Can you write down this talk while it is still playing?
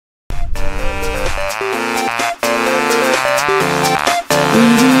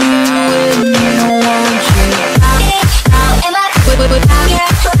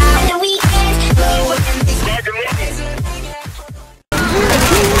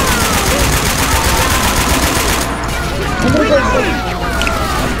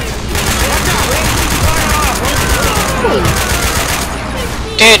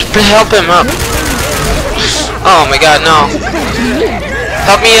Dude, please help him up. Oh my god, no.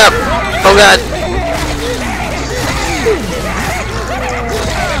 Help me up. Oh god.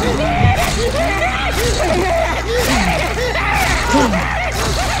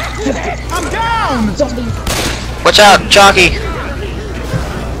 I'm down! Watch out, jockey.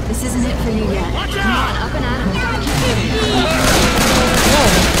 This isn't it for you yet. Come on, up and at him.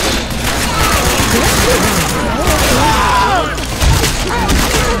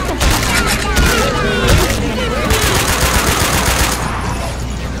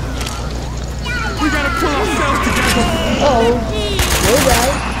 We gotta pull ourselves together! Oh, hey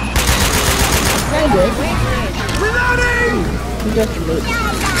guys. Very good. Reloading! We just made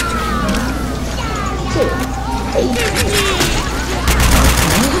 2, 8.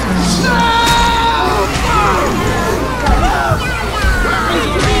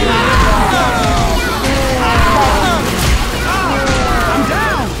 I'm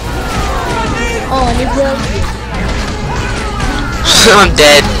down! Oh, and it's I'm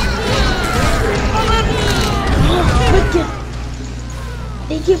dead. look at,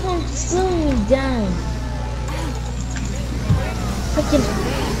 they keep on slowing me down. Freaking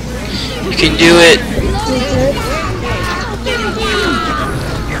You can do it.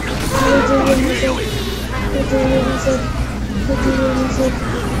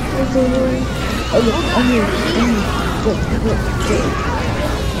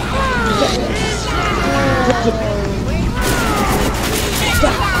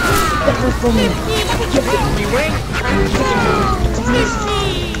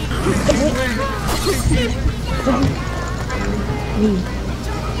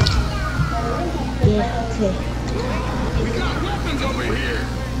 Yeah, okay. We got weapons over here!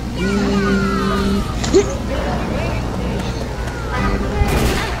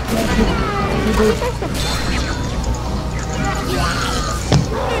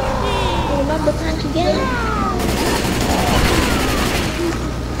 Remember time to get it?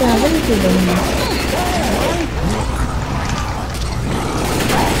 Yeah, let me do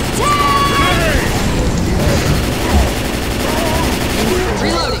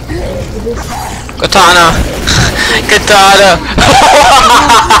Katana. Katana.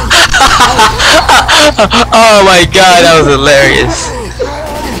 Oh my god, that was hilarious.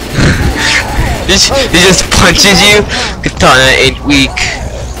 He just punches you. Katana ain't weak.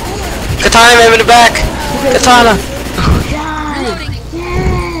 Katana, him in the back. Katana.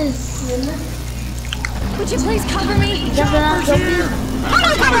 Yes! Would you please cover me? Jump around, jump in.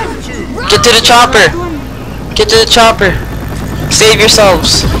 Get to the chopper. Get to the chopper. Save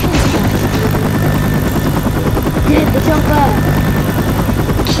yourselves. Get the jumper.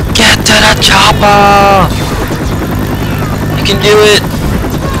 Get to the chopper. You can do it.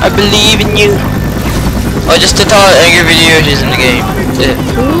 I believe in you. Oh, just to tell angry videos is in the game.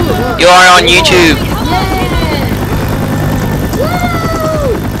 Yeah. You are on YouTube.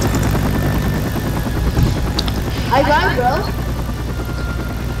 I run, bro.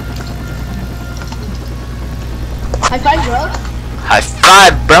 High five, bro. High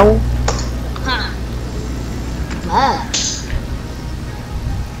five, bro. Ah.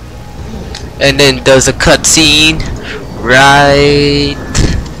 And then does a cutscene right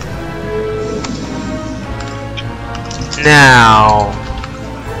now.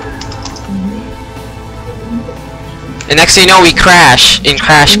 And next thing you know, we crash in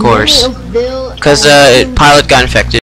Crash Course because pilot got infected.